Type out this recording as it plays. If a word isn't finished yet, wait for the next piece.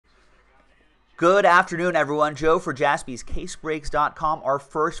Good afternoon, everyone. Joe for Jaspys, CaseBreaks.com. Our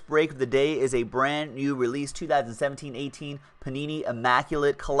first break of the day is a brand new release, 2017-18 Panini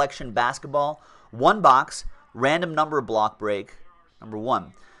Immaculate Collection Basketball. One box, random number block break, number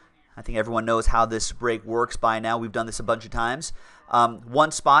one. I think everyone knows how this break works by now. We've done this a bunch of times. One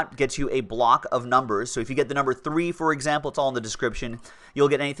spot gets you a block of numbers. So if you get the number 3, for example, it's all in the description. You'll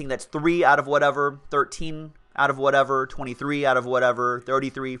get anything that's 3 out of whatever, 13 out of whatever, 23 out of whatever,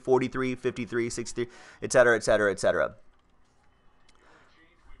 33, 43, 53, 63, etc., etc., etc.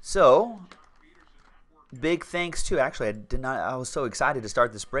 So, big thanks to, actually, I was so excited to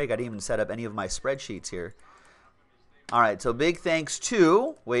start this break, I didn't even set up any of my spreadsheets here. All right, so big thanks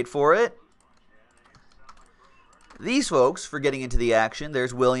to, wait for it, these folks for getting into the action.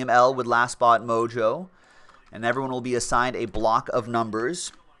 There's William L. with Last Spot Mojo, and everyone will be assigned a block of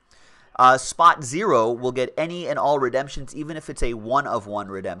numbers. Spot 0 will get any and all redemptions, even if it's a 1-of-1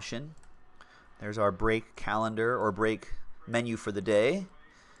 redemption. There's our break calendar or break menu for the day.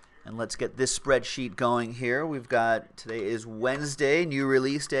 And let's get this spreadsheet going here. We've got, today is Wednesday, new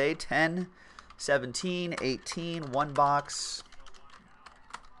release day, 10, 17, 18, one box.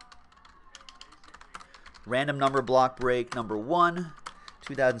 Random number block break number 1,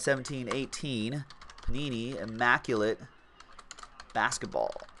 2017-18 Panini Immaculate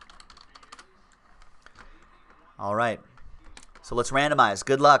Basketball. All right, so let's randomize.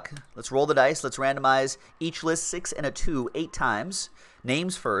 Good luck. Let's roll the dice. Let's randomize each list 6 and a 2, 8 times.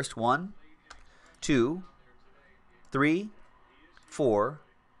 Names first. 1, 2, 3, 4,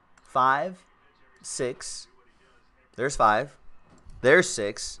 5, 6. There's 5. There's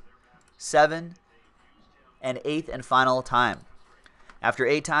 6, 7, and 8th and final time. After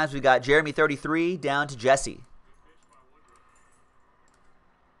 8 times, we got Jeremy 33 down to Jesse.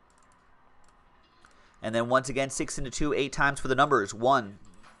 And then once again, 6 and a 2, 8 times for the numbers. 1,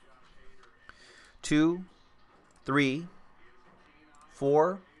 2, 3,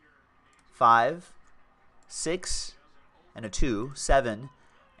 4, 5, 6, and a 2, 7,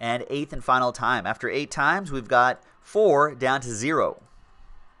 and 8th and final time. After 8 times, we've got 4 down to 0.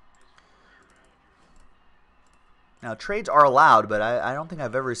 Now, trades are allowed, but I don't think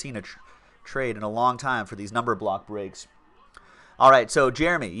I've ever seen a trade in a long time for these number block breaks. All right, so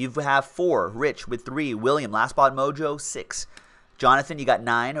Jeremy, you have 4. Rich with 3. William, Last Spot Mojo, 6. Jonathan, you got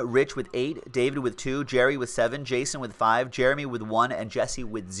 9. Rich with 8. David with 2. Jerry with 7. Jason with 5. Jeremy with 1. And Jesse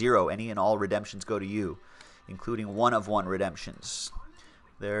with 0. Any and all redemptions go to you, including 1-of-1 redemptions.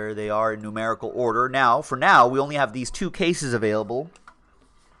 There they are in numerical order. Now, for now, we only have these 2 cases available.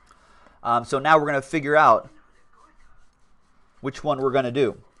 So now we're going to figure out which one we're going to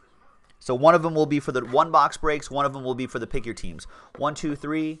do. So one of them will be for the one box breaks. One of them will be for the pick your teams. 1, 2,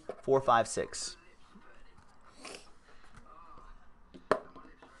 3, 4, 5, 6.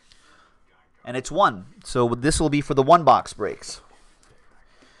 And it's 1. So this will be for the one box breaks.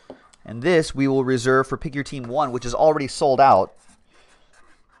 And this we will reserve for pick your team 1, which is already sold out.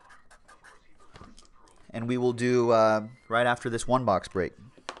 And we will do right after this one box break.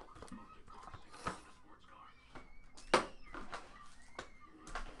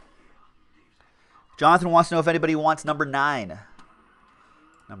 Jonathan wants to know if anybody wants number 9.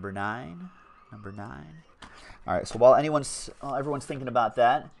 Number 9. Number 9. All right, so while everyone's thinking about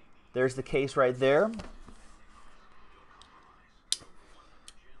that, there's the case right there.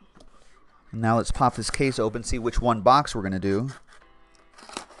 And now let's pop this case open, see which one box we're going to do.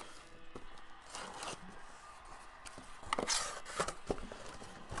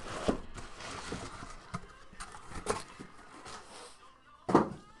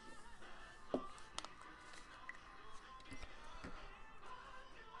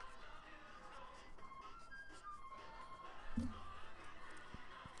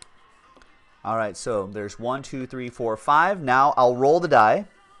 All right, so there's 1, 2, 3, 4, 5. Now I'll roll the die.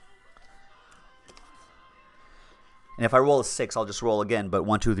 And if I roll a 6, I'll just roll again, but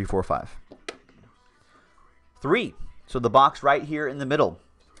 1, 2, 3, 4, 5. 3. So the box right here in the middle.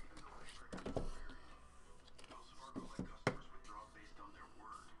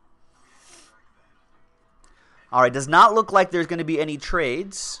 All right, does not look like there's going to be any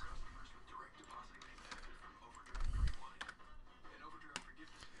trades.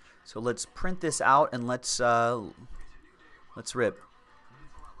 So let's print this out and let's rip.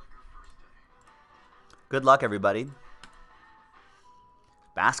 Good luck, everybody.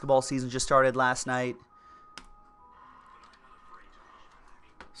 Basketball season just started last night.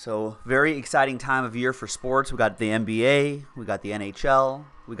 So very exciting time of year for sports. We got the NBA, we got the NHL,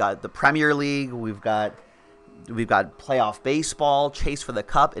 we got the Premier League, we've got playoff baseball, chase for the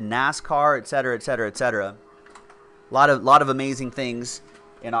cup in NASCAR, et cetera, et cetera, et cetera. A lot of amazing things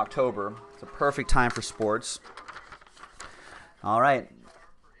in October. It's a perfect time for sports. All right.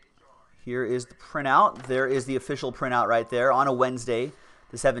 Here is the printout. There is the official printout right there on a Wednesday,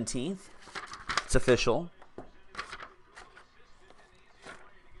 the 17th. It's official.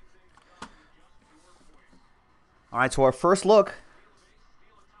 All right, so our first look.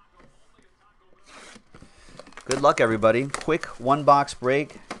 Good luck, everybody. Quick one-box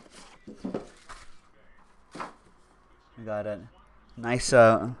break. We got a nice,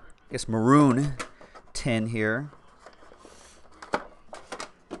 I guess, maroon tin here.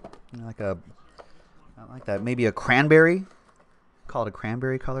 I like that. Maybe a cranberry. Call it a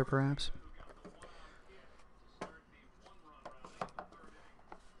cranberry color, perhaps.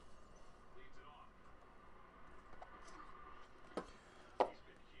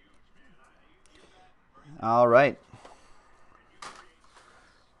 All right.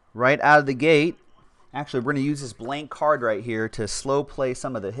 Right out of the gate, actually, we're going to use this blank card right here to slow play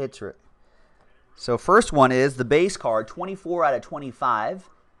some of the hits. So first one is the base card, 24 out of 25.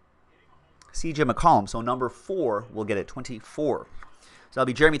 CJ McCollum. So number 4 will get it, 24. So that'll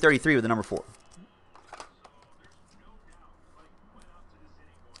be Jeremy 33 with the number 4.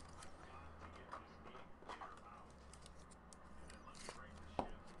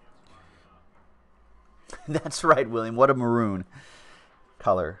 That's right, William. What a maroon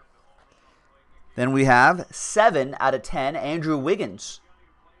color. Then we have 7 out of 10, Andrew Wiggins.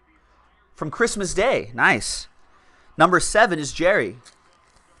 From Christmas Day. Nice. Number 7 is Jerry.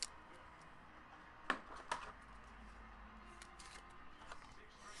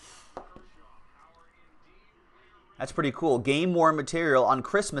 That's pretty cool. Game worn material on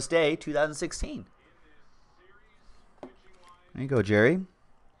Christmas Day, 2016. There you go, Jerry.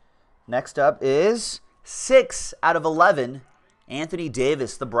 Next up is 6 out of 11, Anthony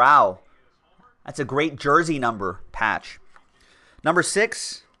Davis, the brow. That's a great jersey number patch. Number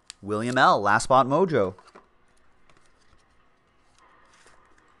 6, William L., Last Spot Mojo.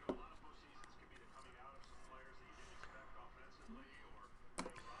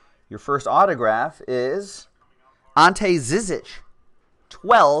 Your first autograph is Ante Zizic,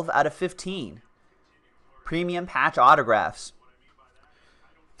 12 out of 15. Premium patch autographs.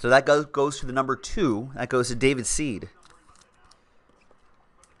 So that goes to the number 2. That goes to David Seed.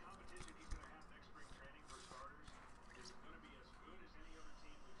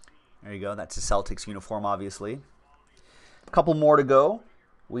 There you go. That's a Celtics uniform, obviously. A couple more to go.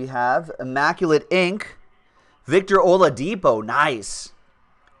 We have Immaculate Ink. Victor Oladipo. Nice.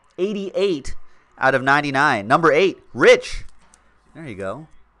 88 out of 99. Number 8, Rich. There you go.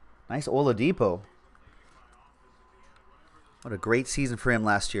 Nice Oladipo. What a great season for him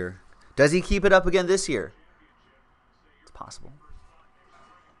last year. Does he keep it up again this year? It's possible.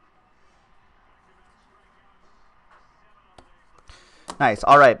 Nice.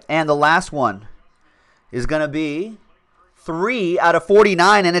 All right. And the last one is going to be 3 out of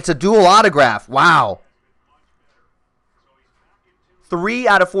 49, and it's a dual autograph. Wow. 3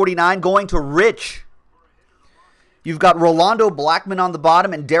 out of 49 going to Rich. You've got Rolando Blackman on the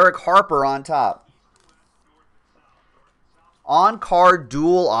bottom and Derek Harper on top. On-card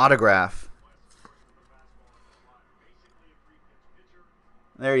dual autograph.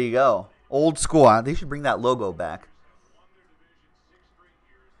 There you go. Old school. They should bring that logo back.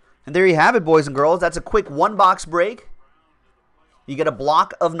 And there you have it, boys and girls. That's a quick one-box break. You get a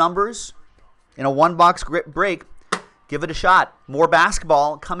block of numbers in a one-box break. Give it a shot. More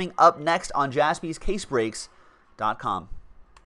basketball coming up next on JaspysCaseBreaks.com.